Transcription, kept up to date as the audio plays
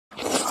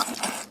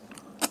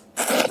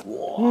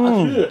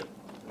我去，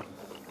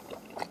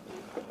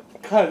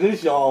看真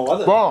香，我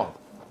的棒！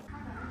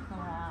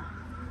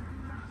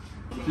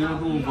先生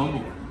中午防补。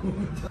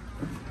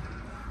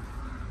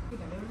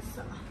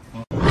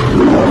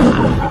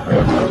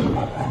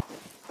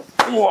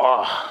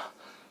哇，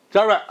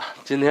家人们，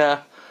今天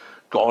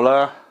搞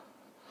了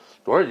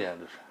多少斤？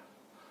这是，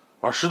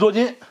啊，10多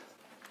斤。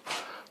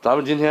咱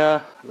们今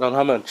天让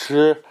他们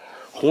吃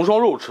红烧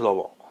肉吃到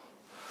饱。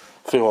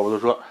废话不多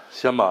说，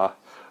先把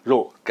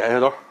肉改下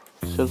刀，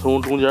先从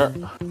中间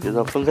给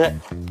它分开，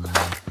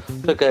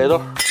再改一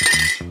刀，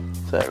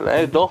再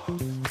来一刀。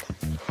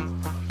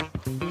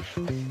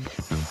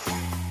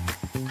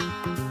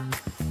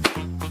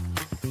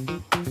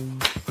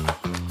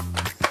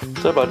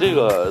再把这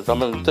个咱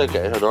们再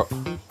改一下刀，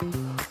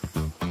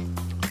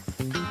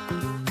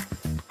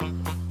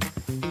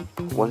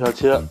往下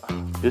切，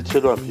别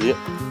切断皮，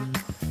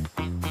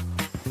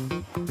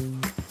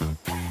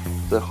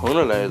再横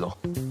着来一刀，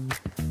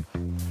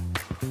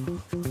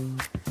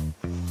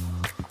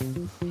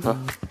啊，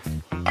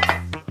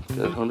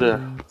改成这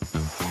样。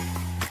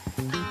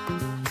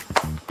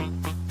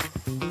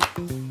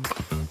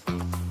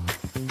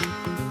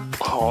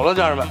好了，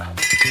家人们，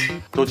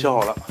都切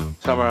好了，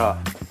下面啊，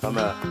咱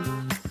们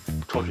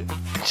焯水，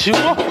起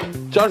锅，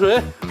加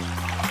水，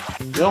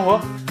点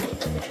火，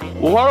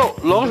五花肉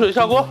冷水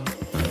下锅，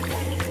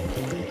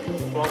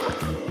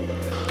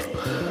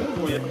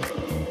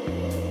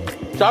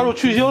加入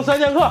去腥3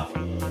剑客，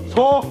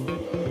葱、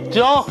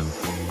姜，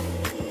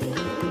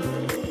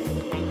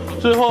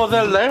最后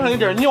再来上一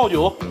点料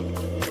酒，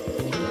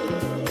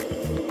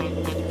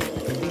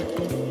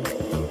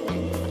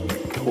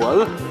妥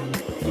了，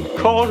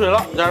焯好水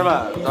了，家人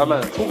们，咱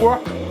们出锅，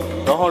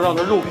然后让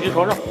它肉皮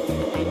朝上。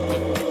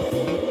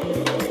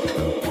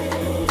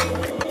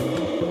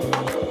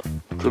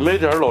准备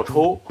点老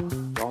抽，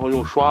然后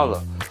用刷子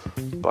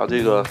把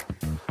这个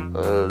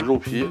肉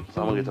皮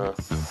咱们给它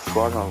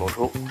刷上老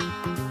抽，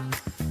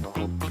然后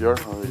边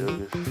上也给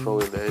稍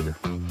微来一点。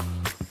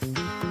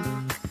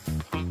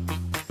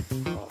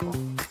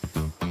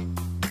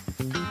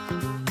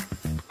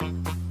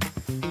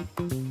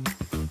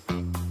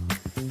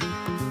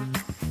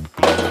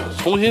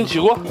重新起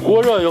锅，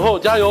锅热以后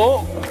加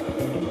油，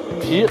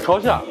皮朝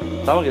下，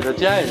咱们给它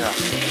煎一下。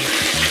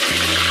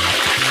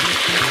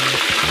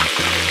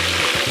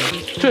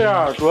这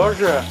样主要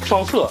是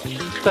上色，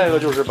再一个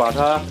就是把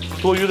它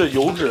多余的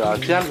油脂啊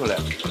煎出来，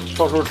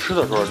到时候吃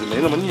的时候就没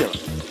那么腻了。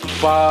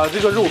把这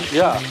个肉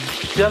皮啊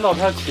煎到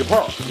它起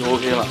泡就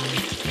OK 了，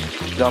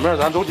两边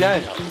咱都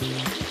煎一下，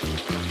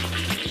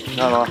你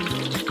看了吗？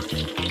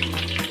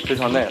非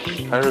常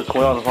nice， 还是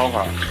同样的方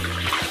法。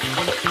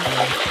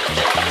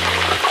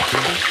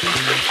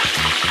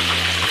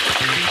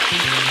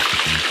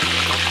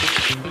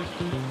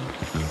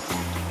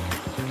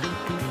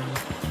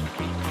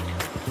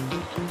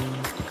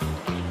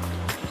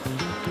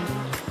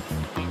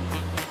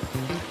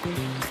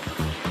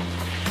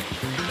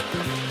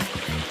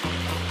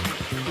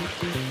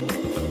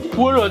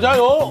锅热加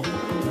油，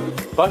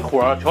把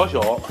火调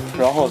小，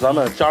然后咱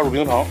们加入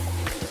冰糖，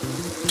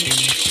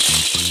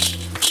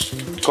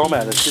刚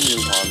买的新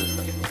冰糖这是。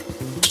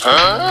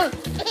啊，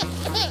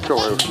这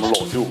玩意儿有什么老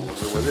旧？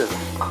我这是。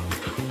啊。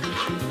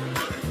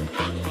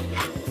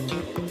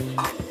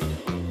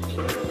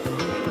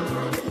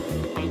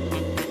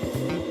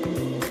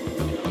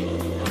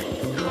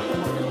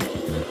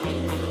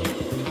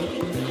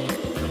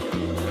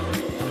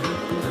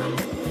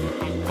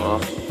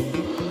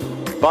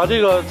把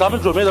这个咱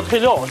们准备的配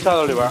料下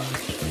到里边，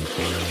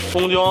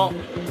葱姜、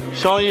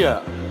香叶、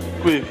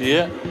桂皮、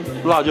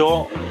辣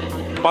椒、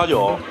八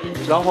角，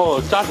然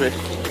后加水，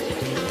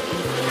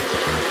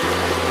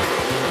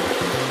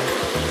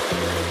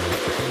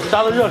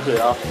加的热水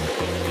啊。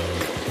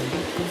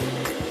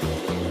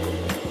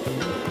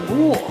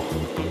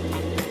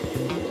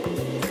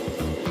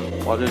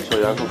哇，这小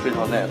元素非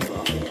常 nice 啊！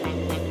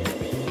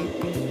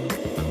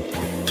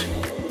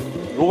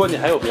如果你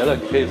还有别的，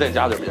你可以再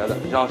加点别的，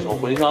像小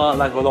茴香啊、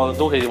乱七八糟的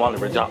都可以往里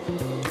边加，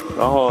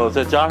然后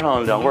再加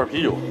上2罐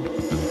啤酒。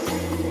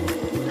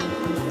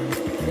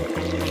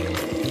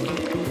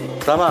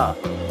咱们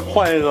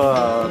换一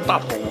个大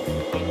桶，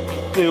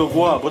那个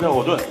锅啊不太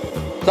好炖。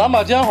咱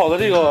把煎好的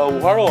这个五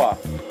花肉啊，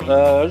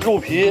肉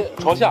皮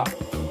朝下，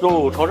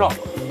肉朝上，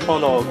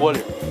放到锅里。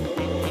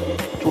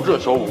就这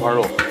小五花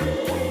肉，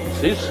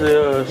谁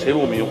吃谁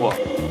不迷惑。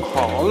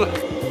好了，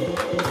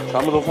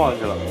全部都放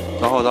进去了。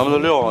然后咱们的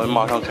料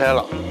马上开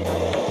了，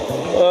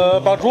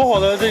把煮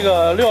好的这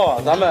个料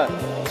啊，咱们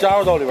加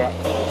入到里边，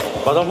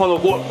把它放到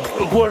锅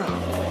上，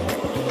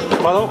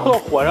把它放到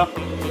火上，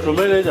准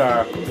备了一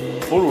点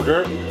腐乳汁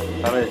儿，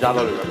咱们也加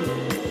到里边，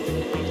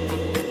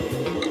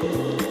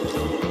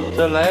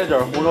再来一点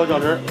红烧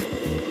酱汁，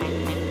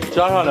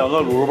加上2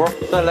个卤肉包，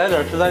再来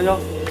点13香、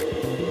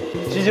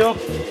鸡精，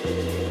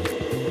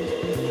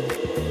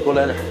多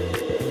来点，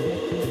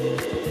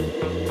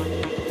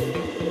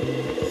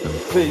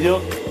味精。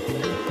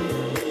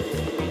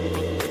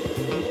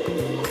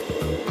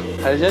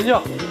海鲜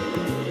酱、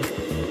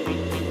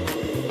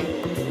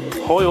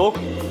蚝油，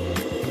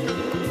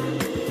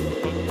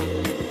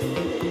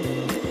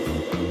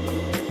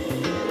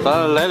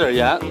咱来点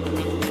盐，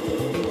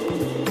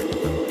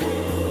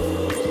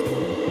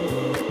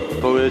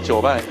稍微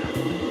搅拌一下。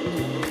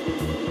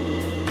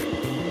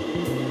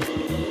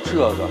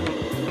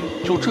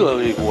就这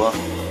个一锅，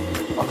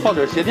放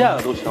点鞋垫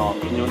子都行，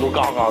你们都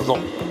嘎嘎造，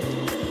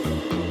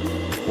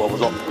我不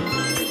造。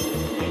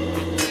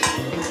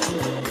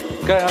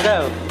盖上盖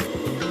子，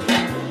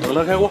等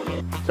它开锅。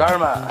家人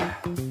们，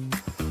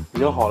已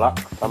经好了，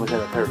咱们现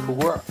在开始出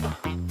锅。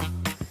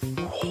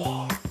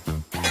哇，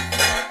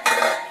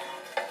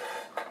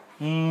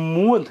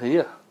没问题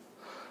呀，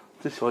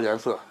这小颜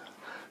色，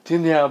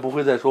今天不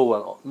会再说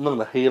我弄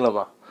的黑了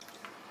吧？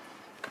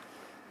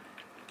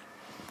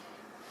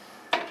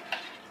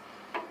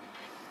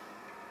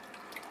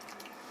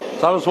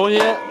咱们重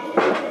新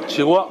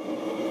起锅，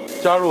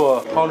加入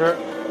汤汁，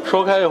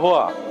烧开以后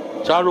啊，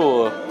加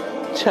入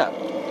芡，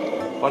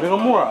把这个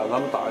沫啊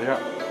咱们打一下，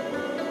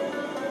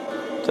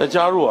再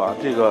加入啊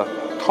这个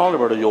汤里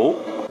边的油，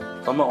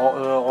咱们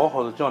熬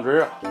好的酱汁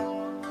啊、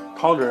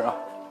汤汁啊，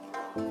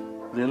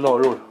淋到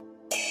肉上。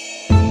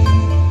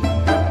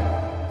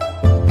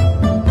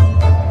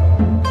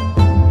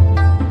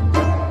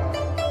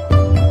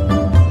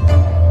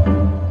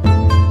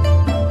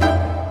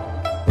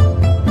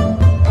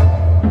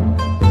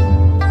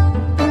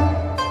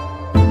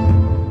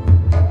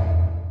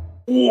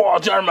哇，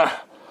家人们，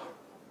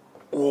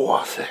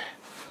哇塞，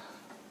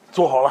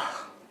做好了，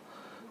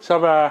下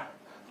边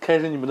开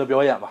始你们的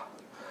表演吧，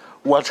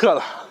我撤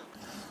了。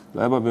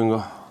来吧，兵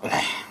哥。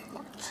来。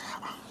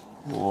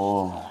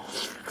哇，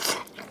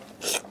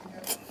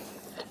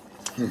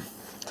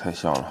太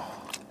香了。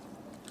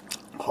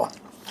好。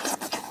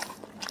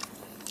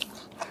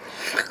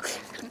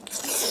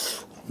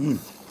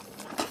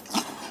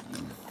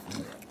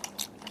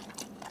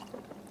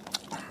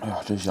哎呀，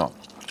真香。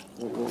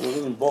我给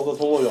你包个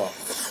葱油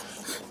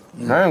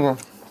饼。来一个。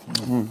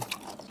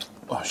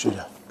啊，谢谢。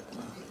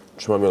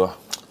吃吧，兵哥。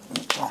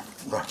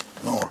来，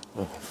等会儿。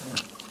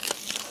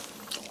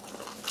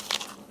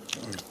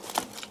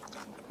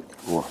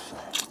哇塞！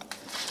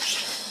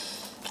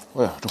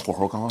哎呀，这火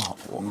候刚刚好。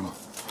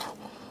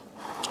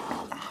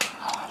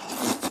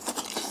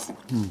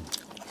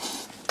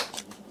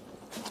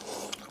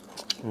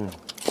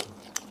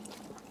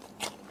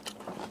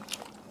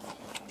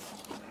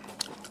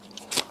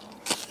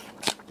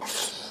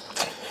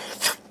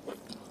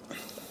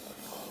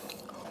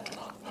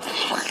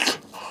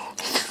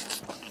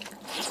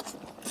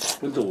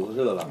跟肘子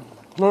似的了。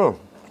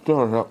真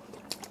好吃。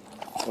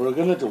我说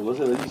跟那肘子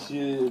似的，一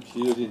吸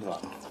皮就进去了。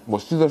我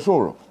吸在瘦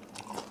肉，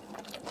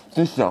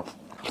真香。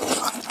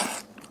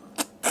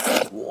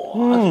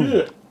我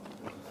去，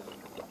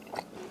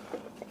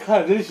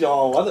看着真香，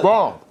我的。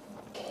棒。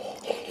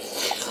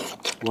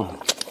哇，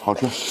好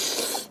吃。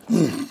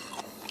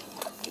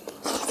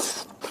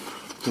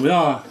怎么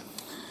样啊？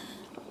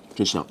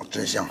真香，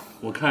真香。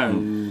我看着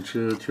你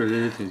吃确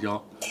实挺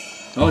香。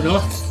然后行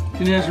了，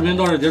今天视频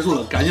到这儿结束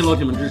了，感谢老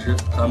铁们支持，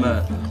咱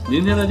们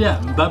明天再见，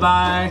拜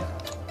拜。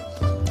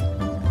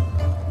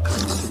我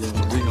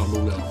真想搂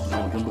两口，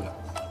但我真不敢。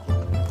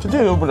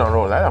这个不长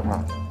肉，来两块。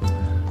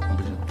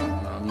不行，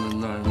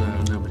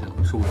那不行，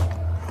受不了。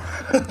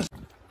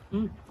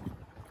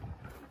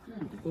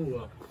豆腐，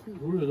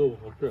卤水豆腐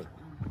好吃。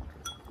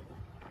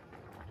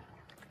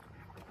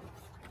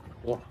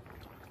哇！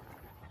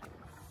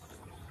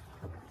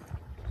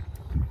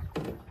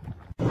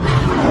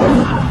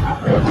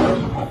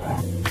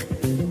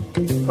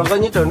大哥，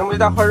你整这么一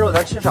大块肉，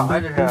咱吃啥呀？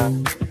这是？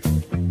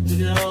今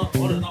天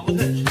熬点大锅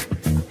菜吃。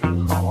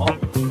好，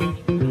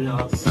怎么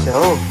样？行。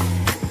肉。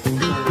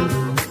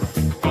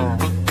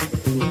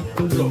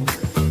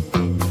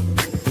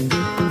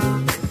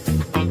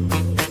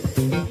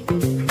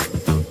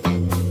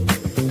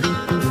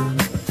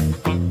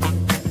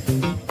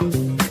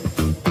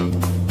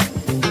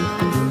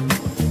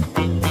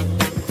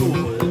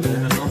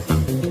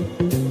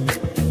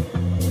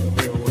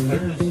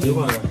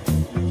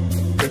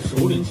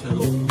手里切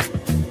肉，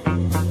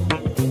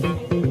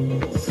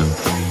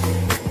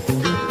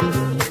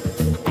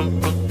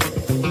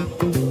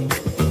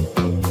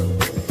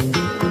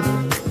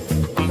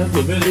咱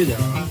准备这点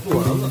豆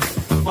丸子、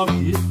花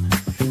皮。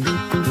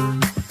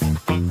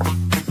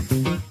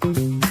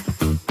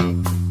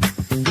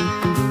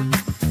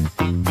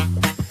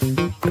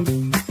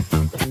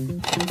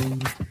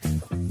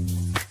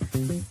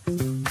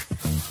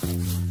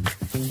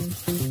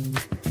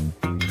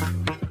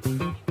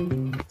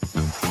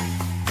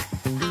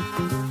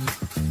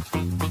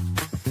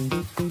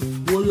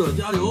锅热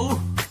加油，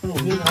肉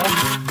平常，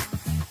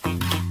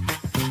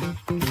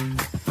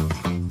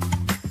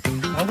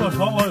黄色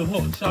炒好以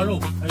后下肉，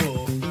还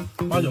有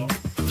八角。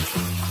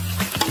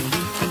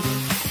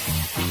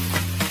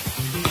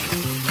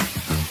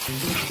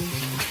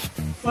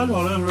翻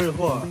炒了一会儿以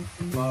后啊，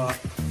把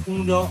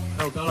葱姜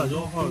还有干辣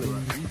椒放里边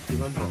一起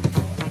翻炒。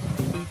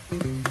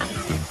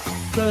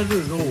现在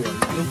这时候我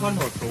已经翻炒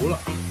熟了，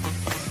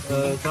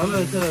咱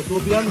们现在多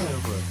煸它一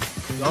会儿，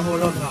然后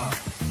让它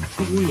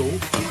出股油，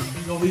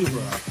要不一会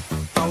儿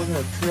大锅菜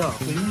吃啊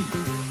会腻。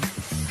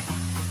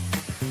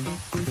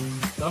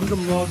咱们这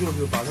么着就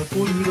是把它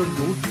多余的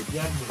油脂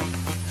煸出来。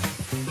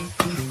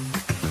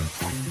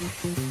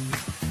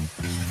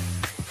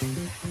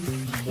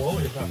模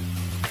糊一下，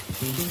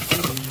一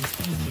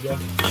起煸。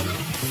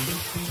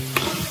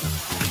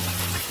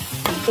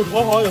都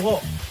炒好以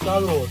后，加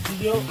入鸡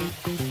精、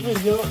味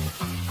精、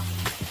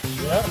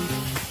盐，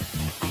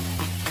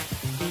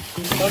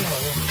翻炒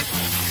一下，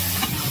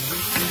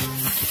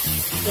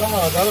加上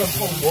咱们泡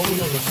蘑菇用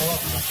的汤。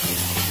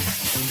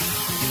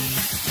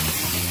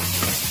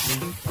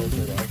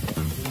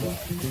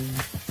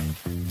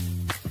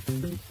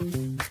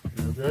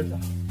边下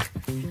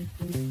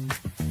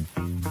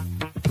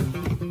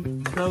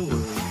，3个豆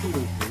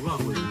腐乱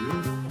过鱼，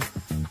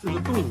这个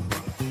豆腐啊，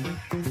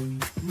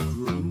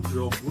你只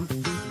要不使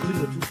劲的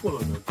去和了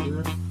它，其实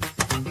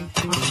它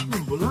炖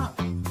不烂，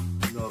你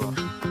知道吧？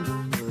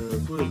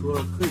所以说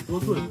可以多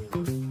炖炖，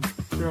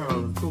这样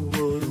豆腐更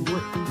容易入味。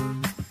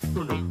炖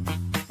着，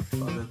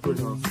大概炖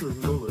上40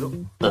分钟左右。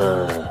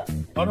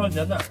尝尝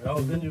咸淡，然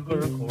后根据个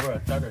人口味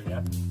加点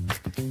盐。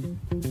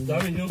咱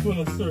们已经炖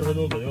了40分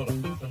钟左右了，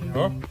粉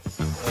条。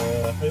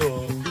还有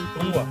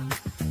冬瓜、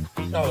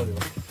下了柳，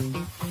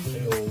还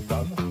有丸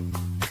子、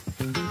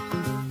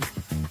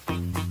粉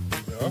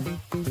条，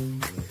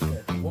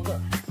锅盖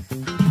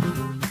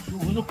，15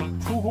分钟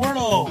出锅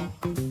喽！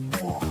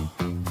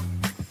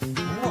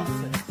哇塞，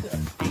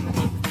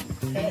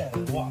太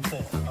哇塞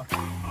了啊！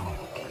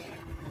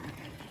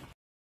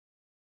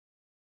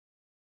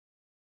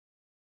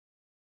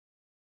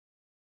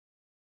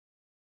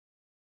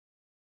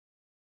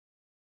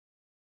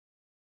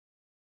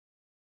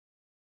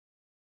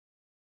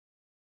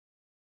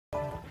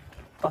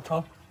大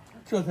肠，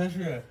这才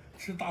是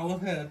吃大锅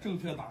菜的正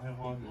确打开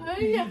方式。哎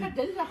呀，还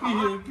真是好。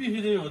必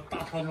须得有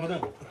大肠条蛋。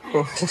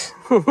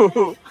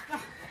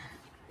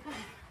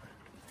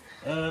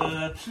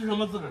吃什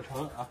么自个儿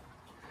盛啊，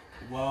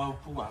我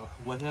不管了，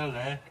我先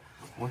来，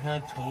我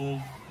先盛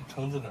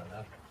自个儿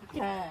的。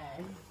哎。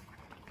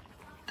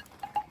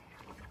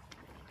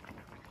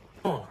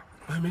哦，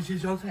我还没切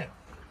香菜，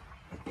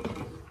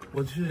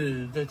我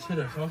去再切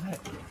点香菜。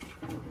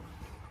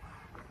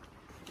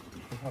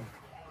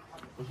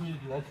我去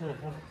给咱切点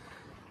香菜。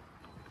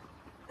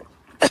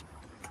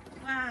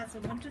哇，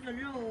怎么这个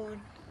肉？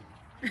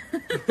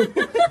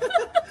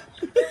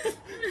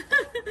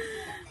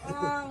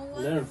啊，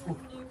来点醋。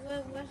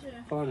我是。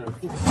放点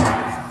醋。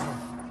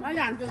那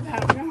样就菜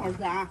挺好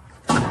吃啊，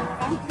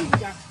刚吃一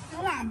点，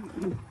行了。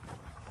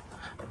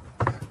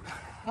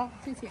好，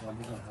谢谢。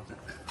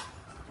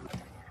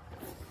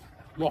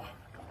哇，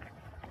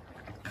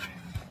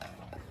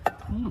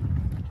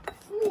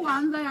素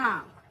丸子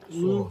呀。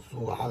素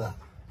丸子，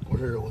不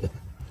是肉的，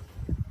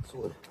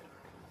素的。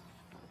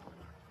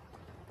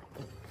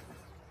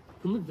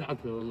什么家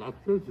庭拿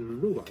这就是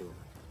肉丸子？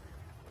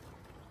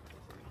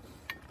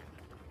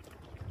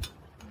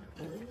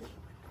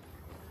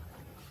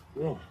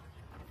哇！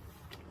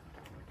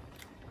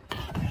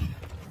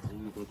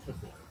都吃。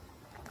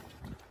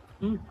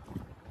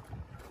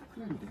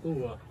豆腐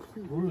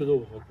不是豆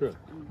腐好吃。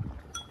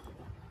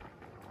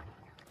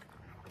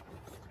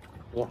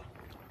哇！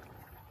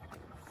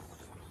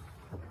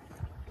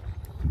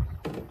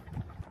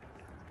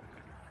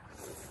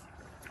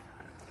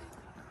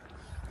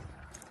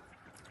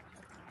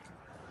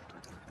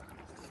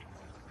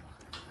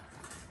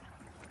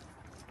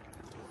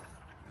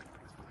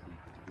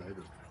来一点。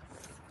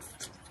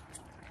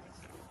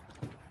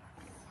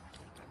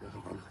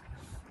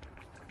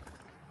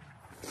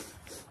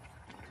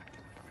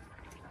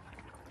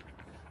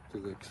这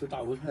个吃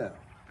大锅菜啊，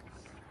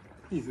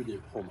必须得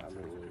泡馒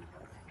头，我跟你说，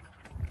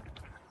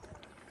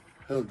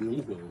还有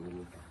灵魂，我跟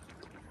你说。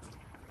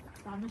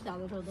咱们小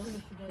的时候都是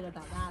吃这个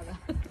长大的。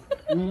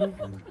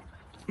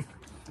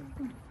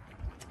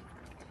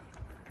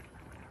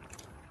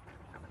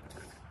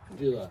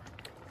记得，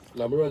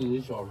俺不知道你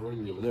小时候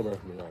你们那边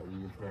什么样，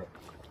渔村。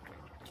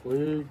我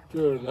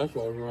就是咱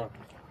小时候，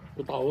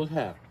这大锅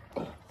菜，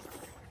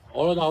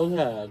熬了大锅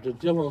菜，这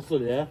街坊四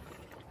邻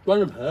端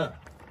着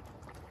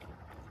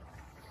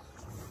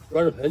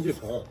盆去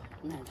盛。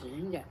那是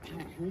人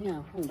家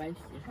红白喜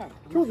事儿。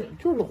就是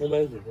红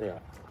白喜事啊。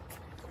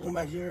红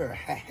白喜事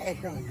还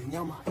剩一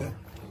娘妈的。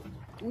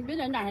你别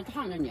在那儿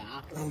烫着你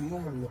啊。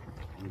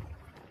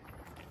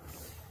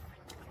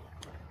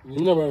你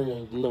们那边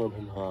也弄个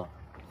盆汤？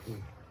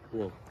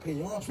是。给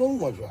人送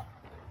过去。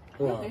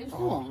是吧？给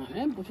送，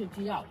人不是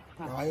必要的。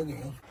哪有给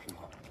人？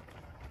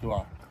对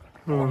吧？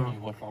一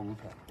锅烧猪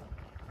菜。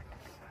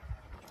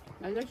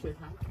来点血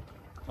肠。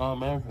啊，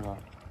买点血肠。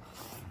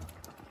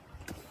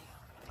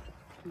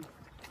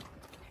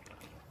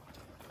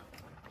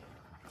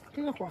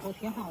这个火候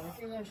挺好的，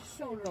这个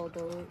瘦肉都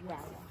软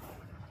了。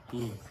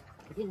今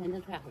天的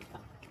菜好吃。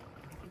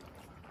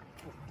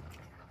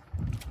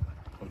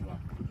好吃吧？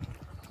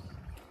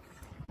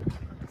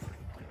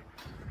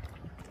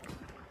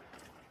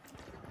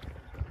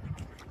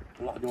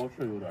辣椒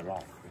是有点辣，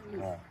是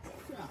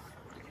啊。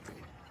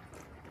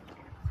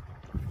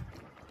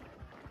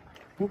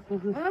我不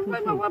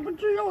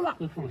吃肉了。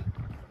这是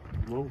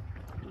蘑菇，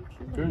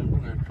其实你不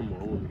该吃蘑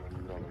菇的，你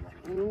知道吗？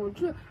我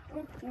吃，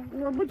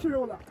我不吃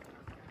肉了。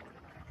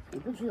你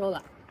不吃肉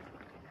了？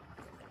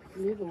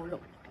没狗肉。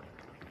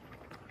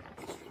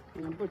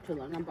不吃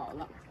了，俺饱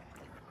了。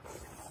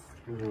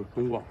这是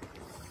冬瓜。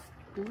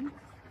嗯。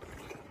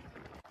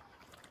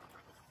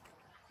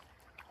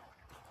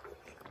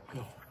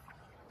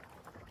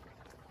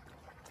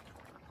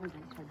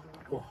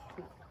哇！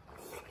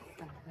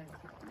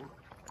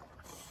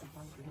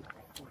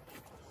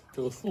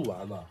这个素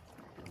丸子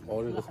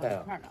熬这个菜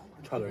啊，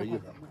差点意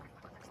思，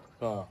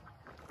是吧？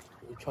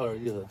差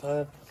点意思，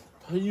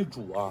它一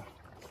煮啊，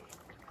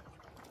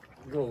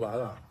这种丸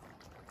子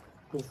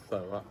都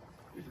粉了，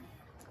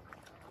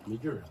没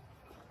劲儿了，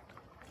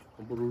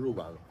还不如肉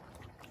丸子。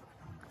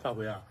下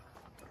回啊，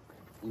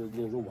那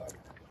肉丸子，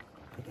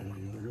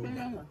肉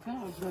丸子挺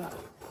好吃的，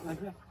我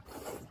吃，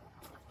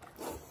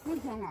不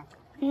香啊。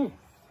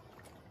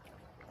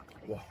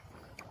哇，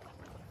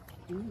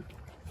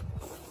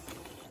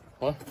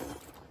好，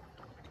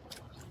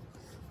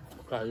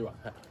干一碗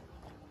菜。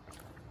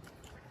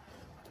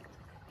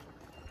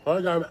好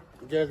了，家人们，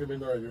今天视频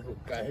到这结束，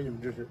感谢你们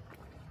支持，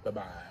拜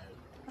拜，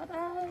拜拜，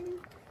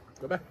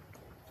拜拜，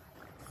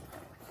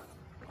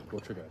多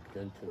吃点，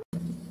别吃。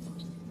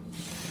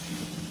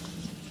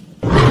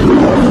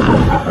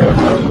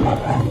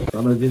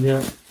咱们今天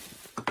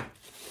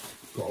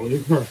搞了一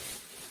块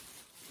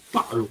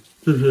大肉，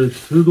这是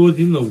10多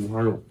斤的五花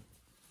肉。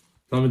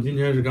咱们今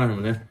天是干什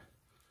么呢？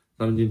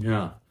咱们今天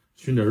啊，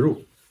熏点肉。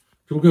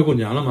这不快过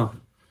年了吗？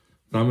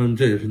咱们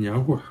这也是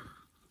年货。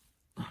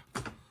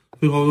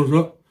废话不多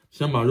说，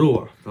先把肉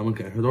啊，咱们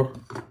改开刀。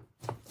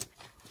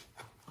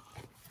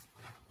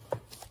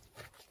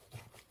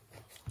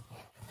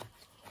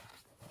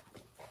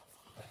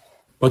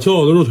把切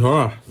好的肉条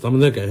啊，咱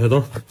们再改开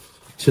刀，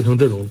切成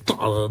这种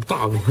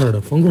大块的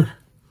方块。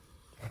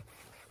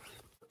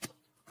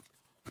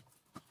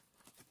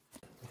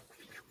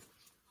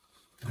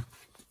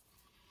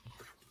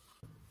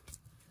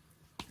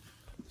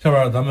下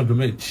边咱们准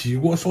备起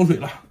锅烧水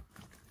了，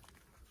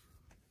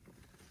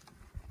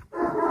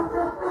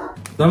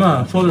咱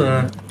们烧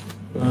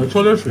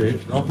点水，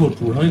然后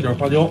煮上一点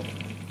花椒。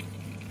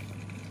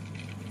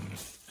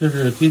这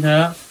是提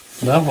前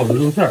买好的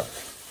肉馅儿，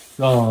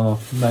让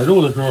买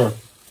肉的时候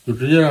就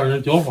直接让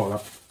人搅好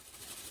了，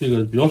这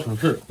个比较省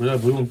事，回来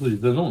不用自己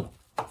再弄了。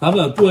咱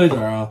们剁一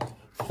点啊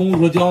葱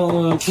和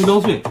葱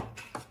姜碎，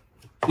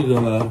这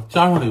个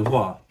加上了以后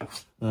啊，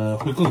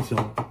会更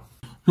香。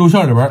肉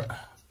馅里边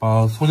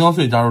把葱姜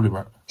碎加入里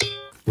边，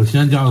我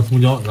先加个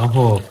葱姜，然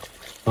后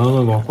咱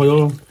们把花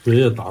椒水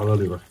也打到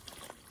里边，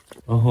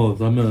然后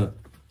咱们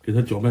给它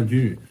搅拌均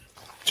匀，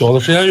搅的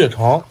时间越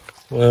长，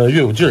越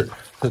有劲儿，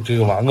这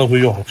个丸子会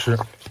越好吃。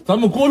咱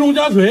们锅中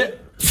加水，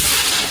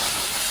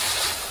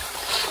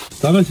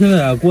咱们现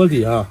在啊锅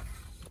底啊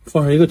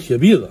放上一个铁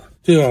篦子，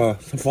这样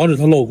防止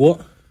它漏锅，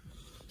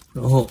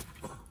然后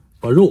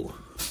把肉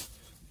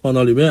放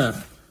到里面。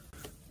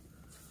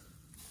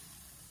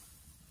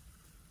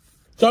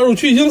加入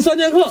去腥3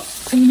千克，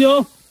葱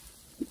姜、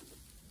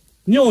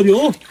料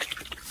酒，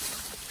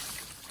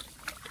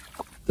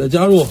再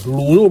加入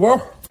卤肉包，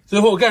最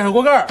后盖上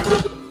锅盖，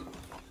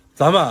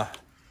咱们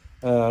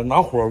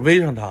拿火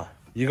煨上它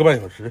1个半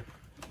小时。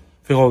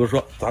废话不多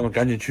说，咱们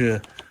赶紧去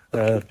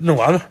弄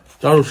丸子。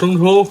加入生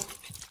抽、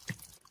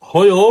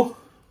蚝油、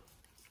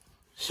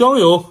香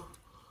油、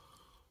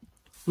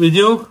味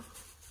精、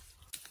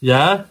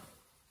盐，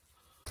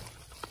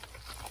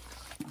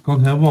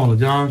刚才忘了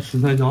加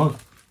13香了。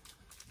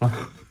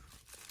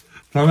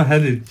咱们还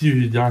得继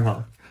续加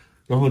上，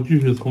然后继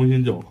续重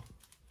新搅，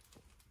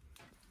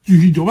继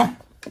续搅拌。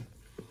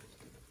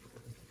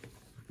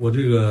我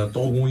这个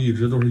刀工一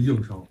直都是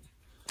硬伤，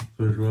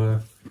所以说，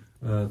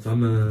咱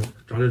们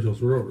炸点小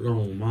酥肉，让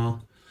我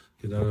妈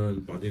给咱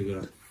把这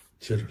个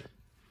切出来，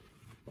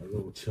把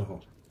肉切好。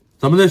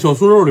咱们在小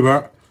酥肉里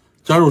边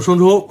加入生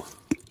抽、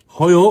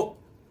蚝油、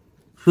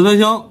13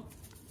香、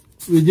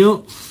味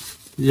精、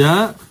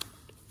盐、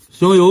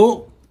香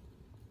油。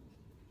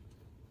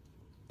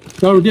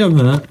加入淀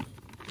粉，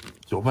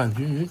搅拌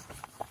均匀。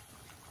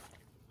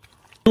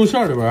肉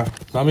馅里边，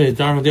咱们也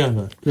加上淀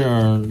粉，这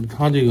样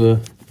它这个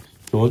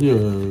嚼劲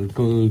儿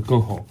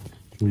更好，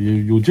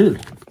有劲儿了。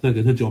再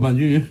给它搅拌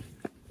均匀。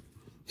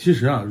其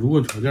实啊，如果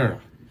炒件啊，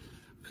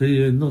可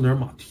以弄点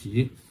马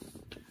蹄，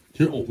其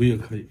实藕也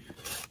可以。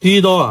第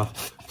一刀啊，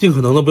尽可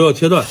能的不要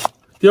切断，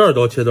第2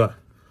刀切断。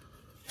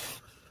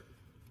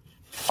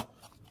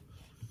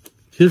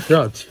其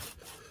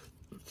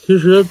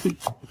实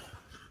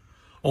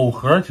藕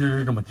盒其实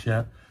是这么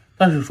切，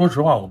但是说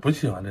实话我不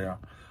喜欢这样，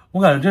我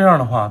感觉这样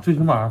的话最起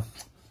码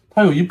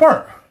它有一半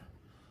儿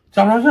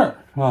加不上馅儿，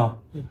是吧？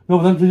要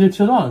不咱直接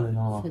切断了就行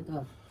了。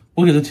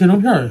我给它切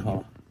成片儿就行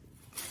了。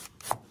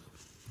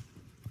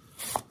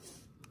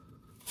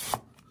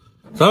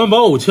咱们把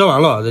藕切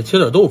完了，再切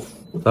点豆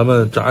腐，咱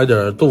们炸一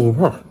点豆腐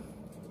泡，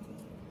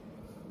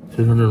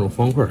切成这种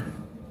方块。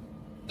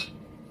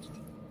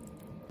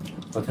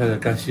老太太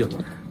干细活，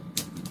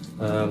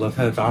老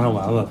太太炸上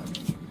丸子。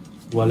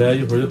我来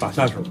一会儿就打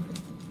下手，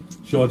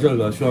需要这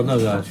个，需要那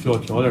个，需要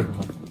调点什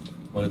么，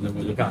我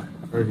就干，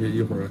而且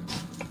一会儿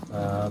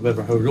外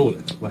边还有肉呢，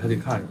我还得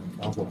看着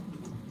打火。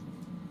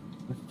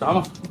炸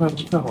吧，快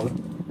好了。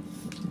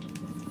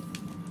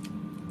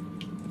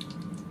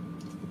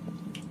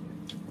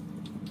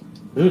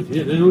没问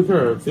题，这肉馅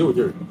儿贼有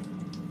劲儿，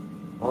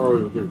嗷嗷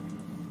有劲儿。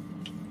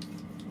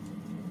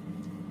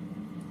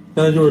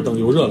现在就是等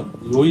油热了，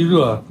油一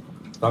热，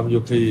咱们就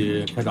可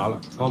以开炸了。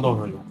刚倒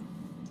上油。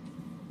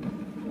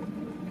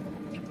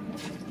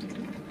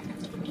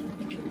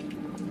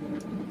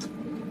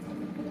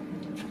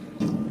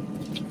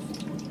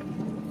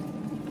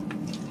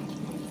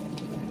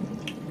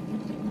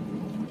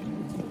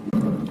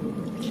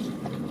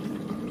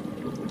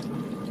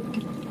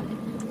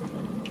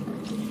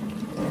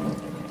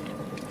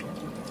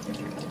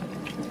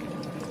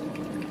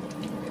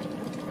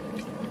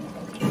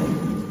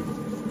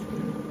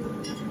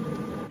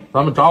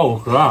咱们炸藕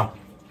盒啊，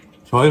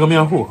调一个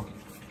面糊，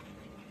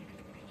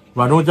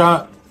碗中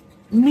加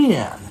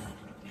面，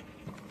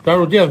加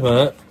入淀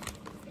粉，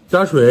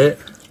加水，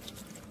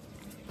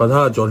把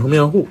它搅成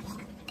面糊。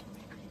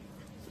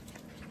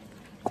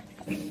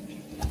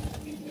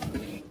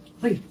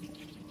嘿，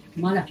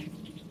妈的，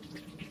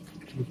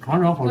你尝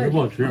尝好吃不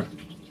好吃？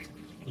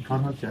你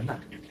尝尝咸淡。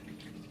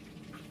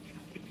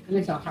跟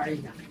那小孩儿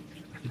一样。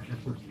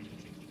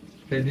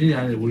在你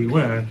眼里，我永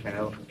远是孩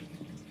子，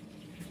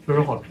确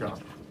实好吃啊。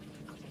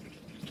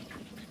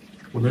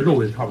我这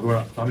肉也差不多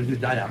了，咱们去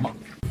加盐吧。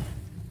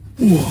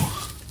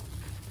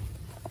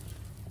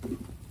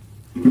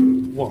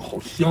哇，好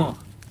香啊！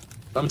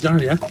咱们加上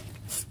盐，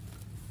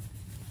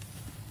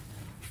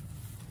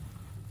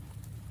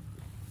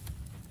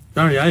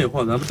加上盐以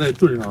后，咱们再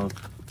炖上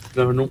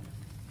2分钟。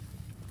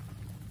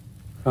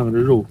看看这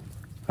肉，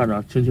看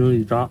着轻轻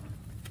一扎，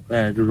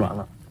哎，就软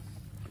了，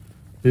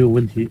没有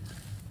问题。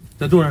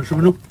再炖上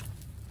10分钟，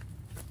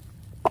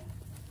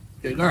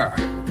给盖儿。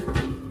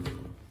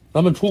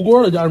咱们出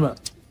锅了，家人们。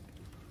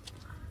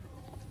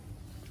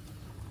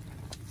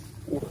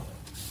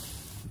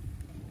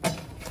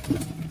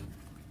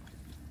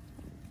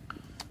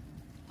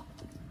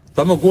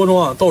咱们锅中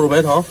啊倒入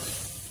白糖，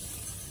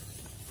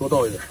多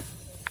倒一点。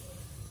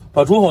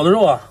把煮好的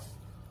肉啊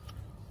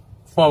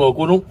放到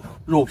锅中，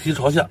肉皮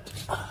朝下。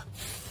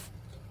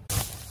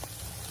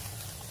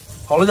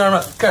好了，家人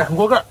们，盖上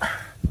锅盖，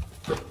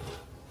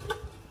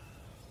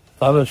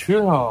咱们熏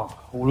上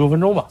5、6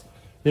分钟吧。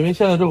因为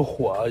现在这个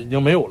火已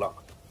经没有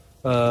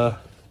了，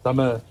咱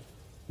们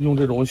用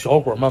这种小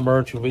火慢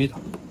慢去煨它。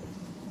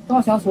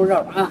倒小酥肉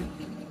啊！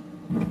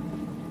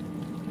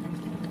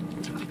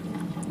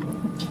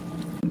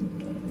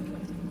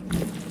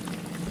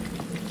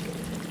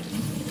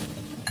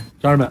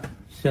家人们，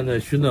现在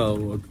熏的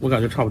我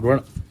感觉差不多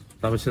了，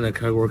咱们现在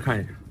开锅看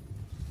一下。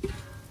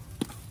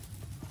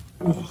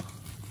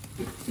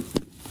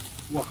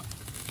哇，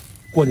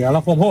过年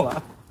了，放炮了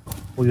啊！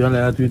我原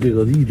来对这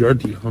个一点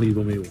抵抗力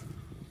都没有。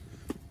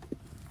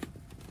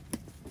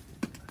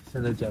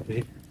现在减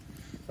肥，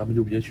咱们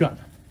就别炫了，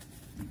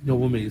要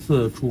不每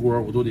次出锅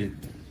我都得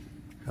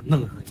弄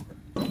上一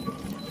会儿。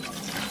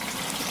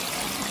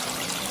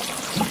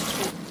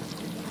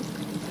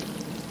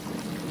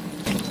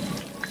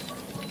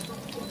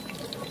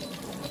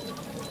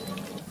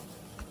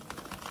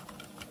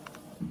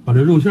把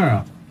这肉馅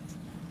啊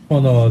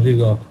放到这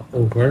个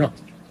藕盒上，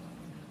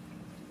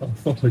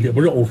也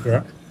不是藕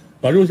盒，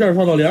把肉馅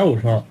放到莲藕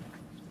上，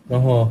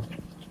然后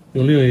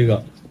用另一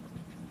个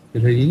给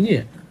它一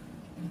捏。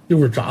一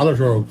会儿炸的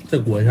时候再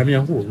裹一下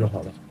面糊就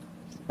好了。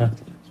看，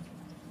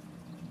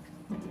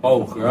把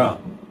藕盒啊，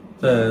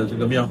在这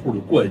个面糊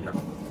里过一下。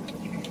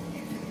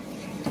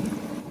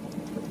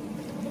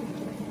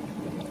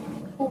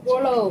出锅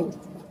喽！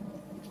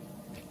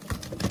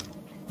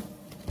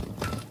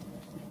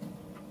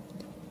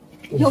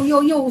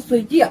又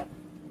水鸡，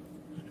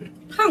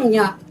烫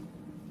呢。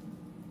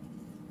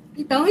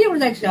你等一会儿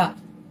再吃。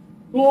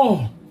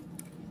哇，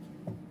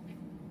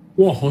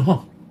哇，好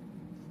烫，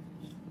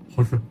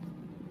好吃。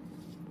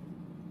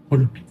好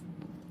吃，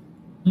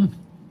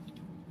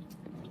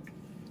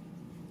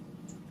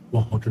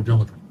哇，好吃，真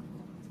好吃！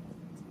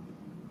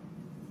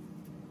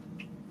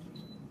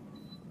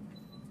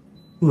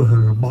这才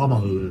是妈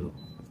妈的味道。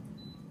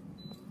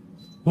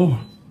哦，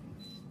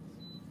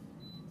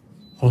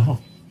好烫！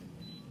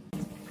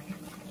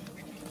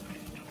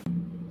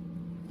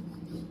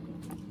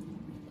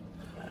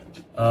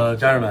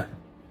家人们，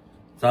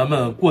咱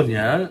们过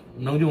年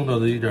能用到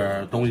的一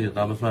点东西，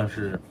咱们算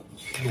是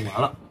用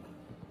完了。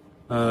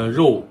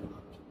肉，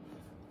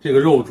这个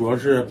肉主要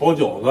是包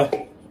饺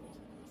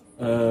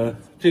子，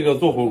这个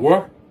做火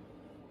锅，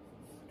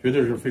绝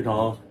对是非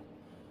常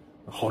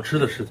好吃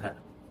的食材。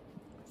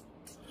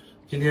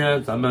今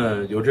天咱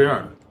们就这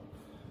样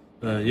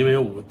了，因为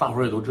我大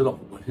伙儿也都知道，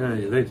我现在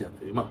也在减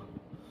肥嘛，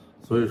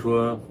所以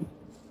说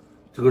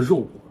这个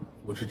肉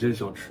我是真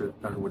想吃，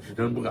但是我是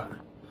真不敢。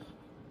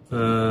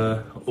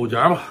藕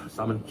夹吧，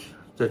咱们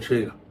再吃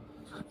一个。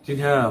今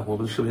天我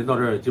们的视频到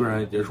这儿基本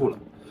上也结束了，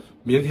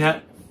明天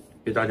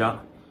给大家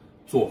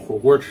做火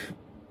锅吃。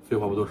废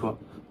话不多说，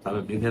咱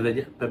们明天再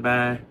见，拜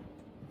拜。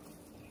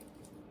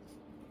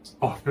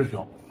哦，真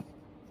香。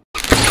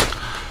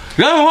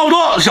人话不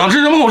多，想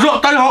吃什么跟我说。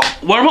大家好，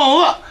我是胖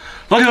猴子，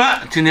老铁们，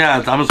今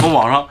天咱们从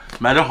网上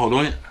买点好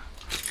东西，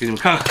给你们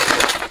看看。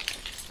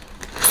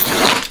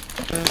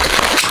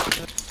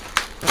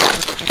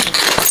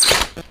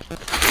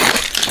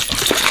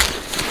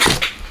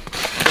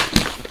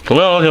怎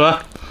么样，老铁们？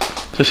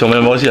这小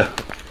面包蟹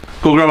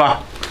够个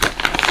吧？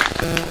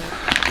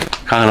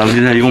看看咱们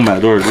今天一共买了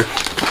多少只。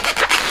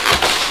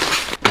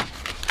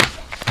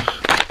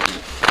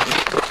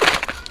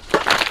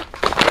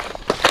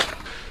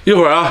一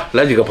会儿啊，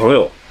来几个朋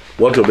友，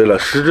我准备了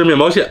10只面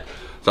包蟹，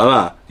咱们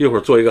啊一会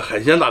儿做一个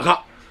海鲜大咖。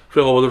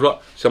睡后我就说，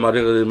先把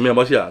这个面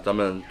包蟹啊，咱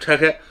们拆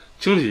开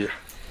清洗一下。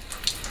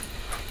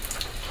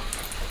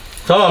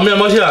咱把面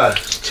包蟹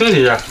清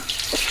洗一下。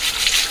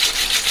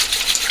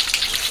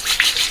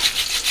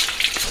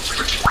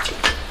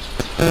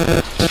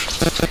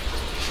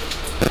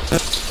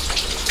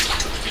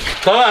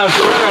咱们准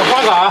备点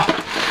花蛤，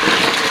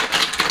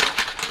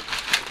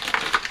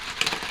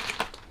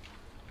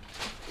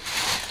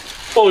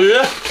鲍鱼，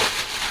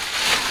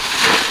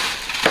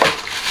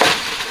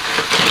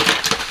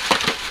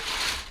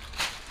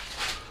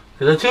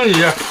给它清洗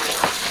一下。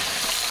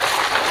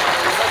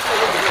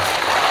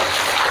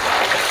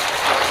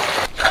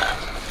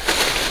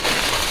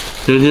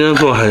因为今天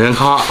做海鲜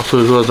咖，所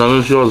以说咱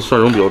们需要的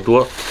蒜蓉比较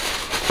多，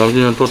咱们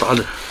今天多打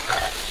点。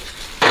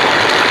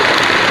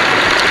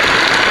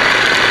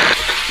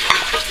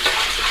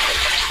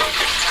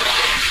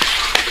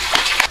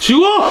起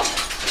锅，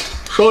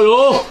烧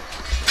油。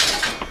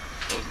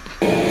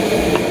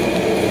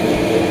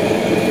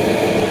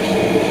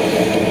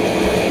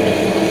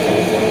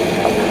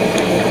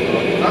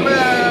咱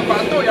们把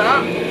豆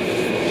芽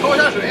焯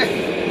下水。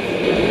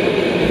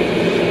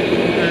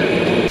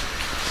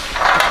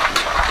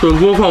这个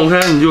锅放不开，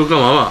你就干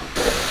嘛吧？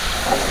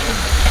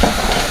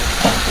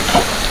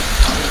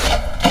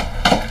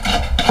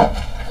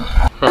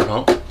放点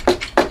糖。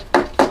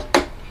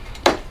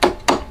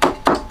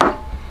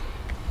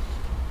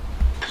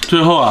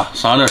最后啊，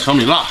撒点小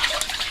米辣，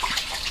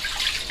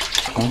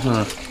红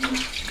色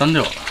单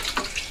调了。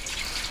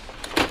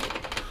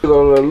这个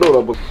漏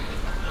了不？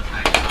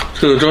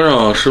这个蒸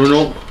上10分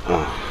钟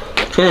啊，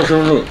蒸上10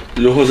分钟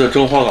以后再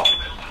蒸花蛤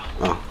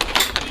啊。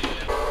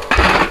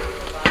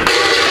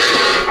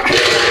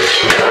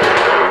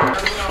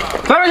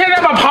咱们现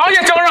在把螃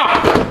蟹蒸上，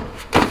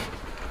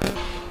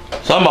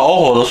咱把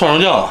熬好的蒜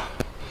蓉酱，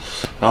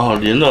然后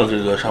淋到这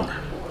个上面。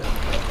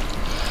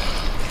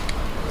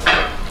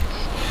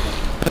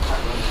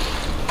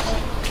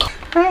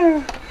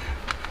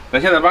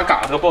咱现在把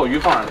蛤和鲍鱼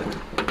放上去。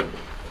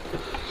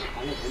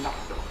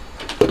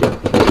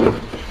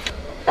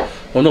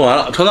我弄完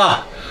了，橙子，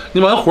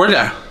你把那火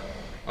点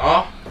上。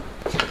啊！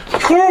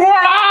出锅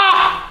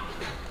啦！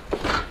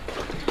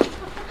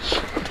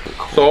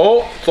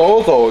走，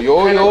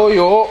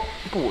游，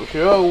不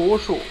学无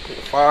术不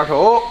发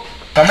愁。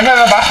咱们现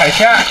在把海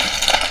鲜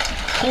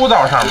出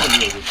到上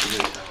面，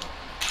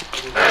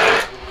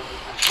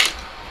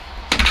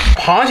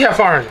螃蟹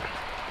放上去。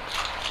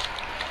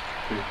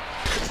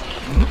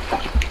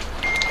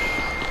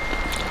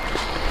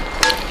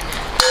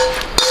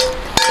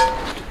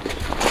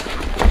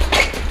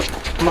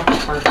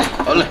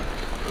好嘞，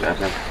来。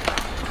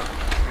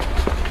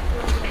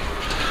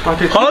好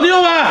了，弟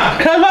兄们，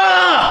开饭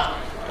了！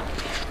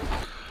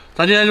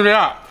咱今天就这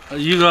样，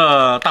一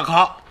个大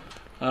咖，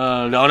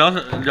两个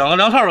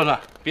凉菜吧算。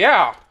别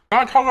啊！刚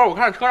才超哥，我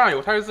看车上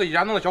有，他是自己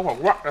家弄的小火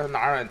锅，让他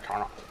拿上来尝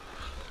尝。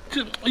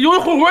这有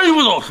火锅又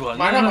不早说，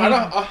马上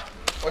啊！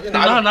我去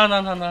拿。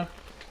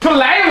说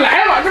来就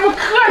来吧，这么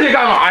客气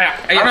干嘛呀？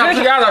哎呀，真是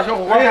自家的小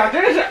火锅。哎呀，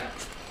真是。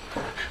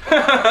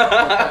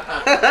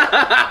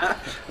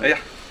哎呀，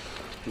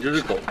你这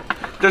是狗。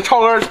这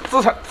超哥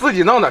自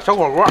己弄的小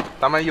火锅，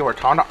咱们一会儿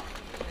尝尝。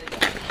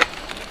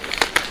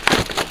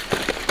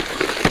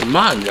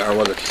慢点，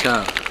我的天！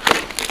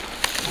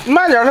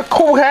慢点，它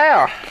抠不开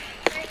啊。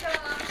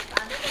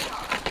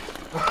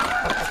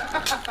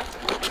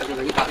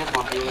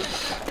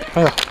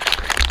哎呀，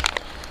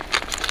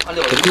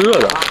这热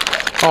的。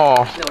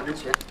哦，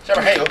下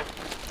面还有。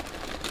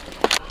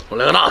我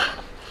来个大的。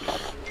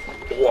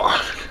哇！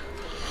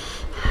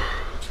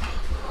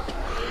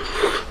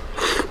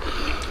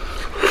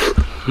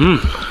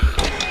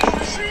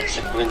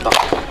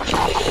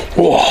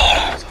哇！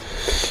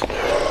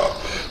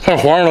看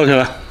黄上了，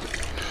兄弟，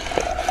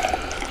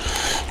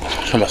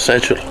先把塞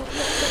去了。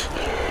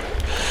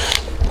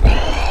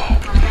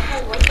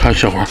看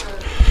小黄。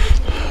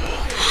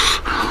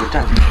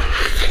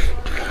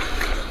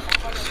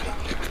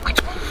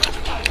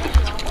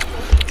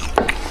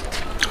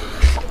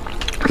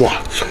哇！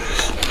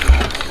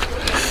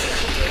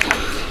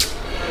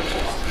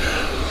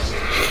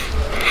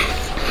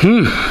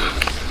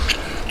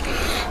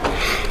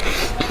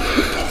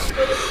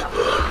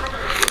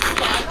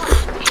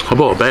还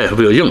不好掰，还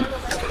比较硬，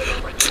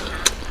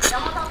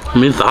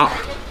没砸。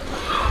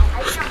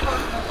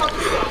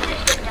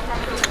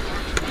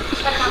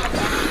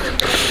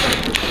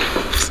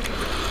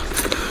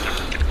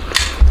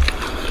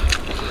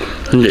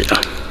真这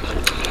样。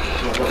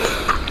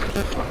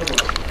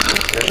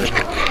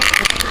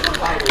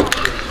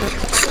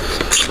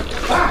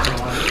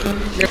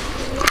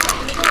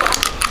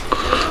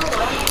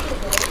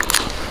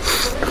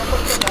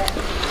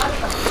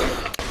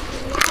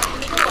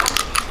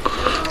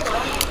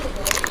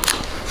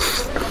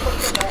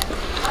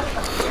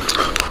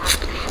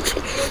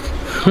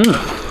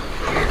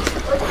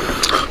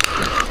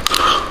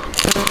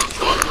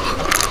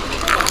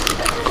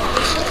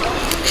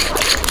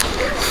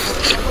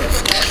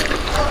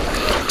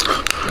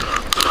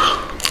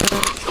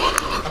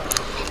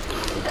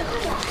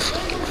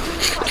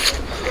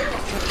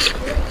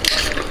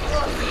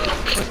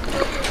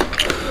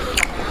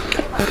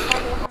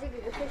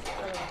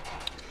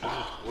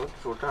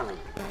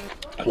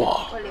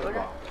哇，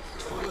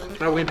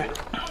来，我给你拍。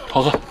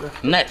好喝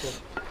 ，nice。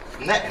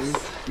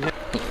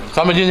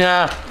咱们今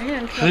天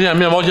实现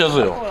面包屑自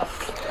由。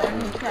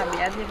你去点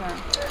别的地方。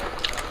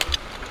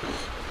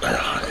哎呀，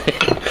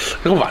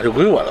这个碗就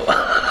归我了吧？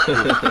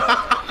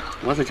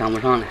我是抢不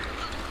上的。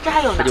这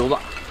还有呢，喝酒吧，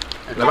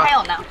这还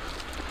有呢。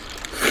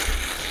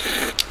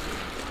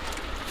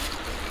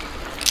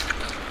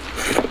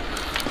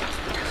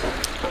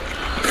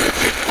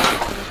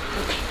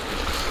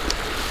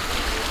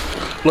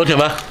老铁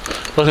们，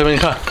你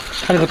看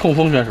这个痛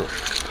风选手，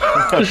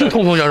这是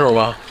痛风选手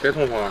吗？谁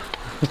痛风啊？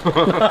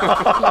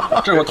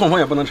这我痛风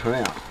也不能承认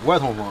呀，我也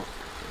痛风。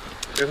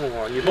谁痛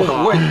风？你痛风？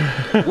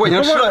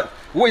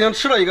我已经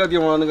吃了一个地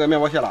方那个面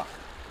包屑了。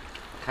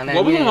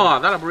我不痛风啊，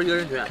咱俩不是一个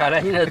人群。看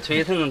来你这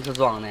腿疼是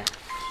装的。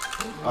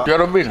觉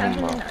得为什么上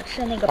次在哪儿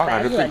吃那个八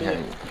白蛤蜊？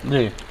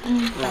那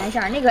白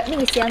馅儿，那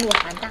个鲜度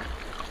还大，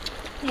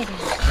那个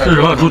这是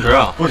什么猪蹄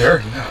啊？猪蹄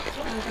儿，你看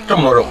这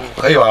么多肉，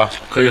可以吧？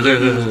可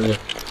以，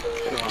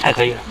还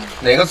可以。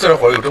哪个自热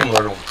火有这么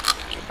多肉？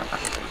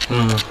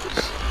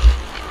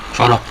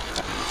尝尝，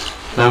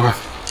来一块。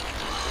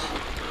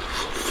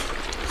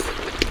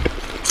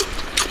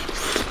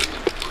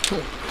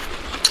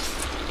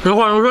这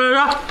话怎么说来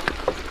着？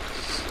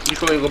你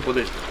说一个不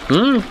对。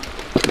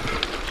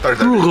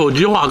入口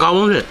即化，嘎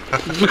嘣脆。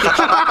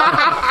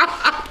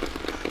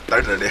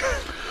嘚嘚的。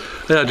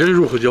哎呀，真是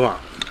入口即化。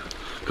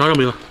尝尝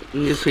饼。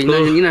你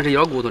那是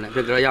咬骨头的，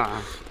别搁这样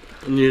啊。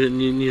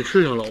你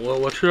吃行了，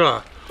我吃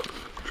啊，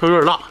稍微有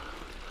点辣。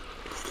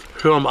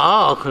吃上吧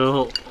啊，可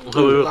能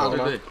会辣的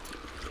吗？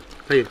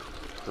可以。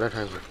来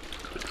尝一口。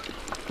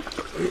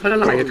它这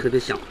辣也特别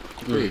香。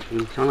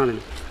香辣的呢。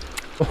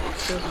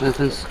那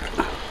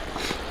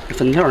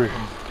粉条是。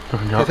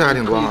这菜还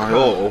挺多啊，有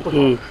藕。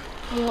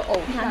有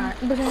藕片，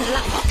不是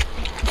辣。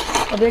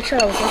我别吃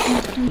了，我觉得。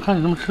你看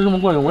你这么吃这么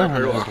过瘾，我也想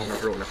吃肉。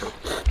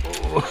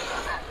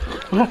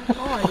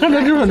我看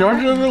这吃粉条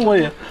吃的真过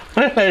瘾，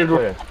我也来一桌。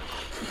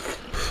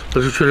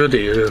这是确实得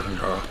这个粉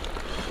条。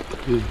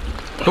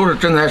都是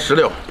真材实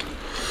料。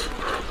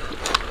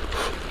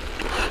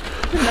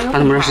他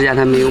那么长时间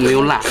它没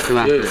有烂，是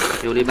吧？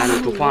有的一般都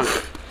煮黄了。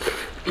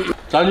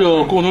咱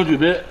就共同举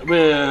杯，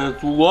为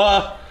祖国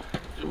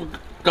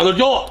感到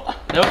骄傲，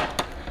来吧，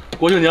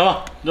国庆节嘛，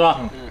对吧？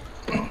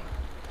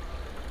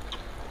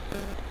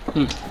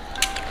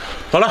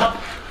好了，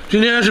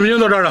今天视频就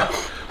到这儿了。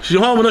喜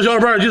欢我们的小伙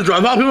伴记得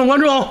转发、评论、关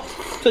注哦，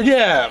再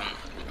见。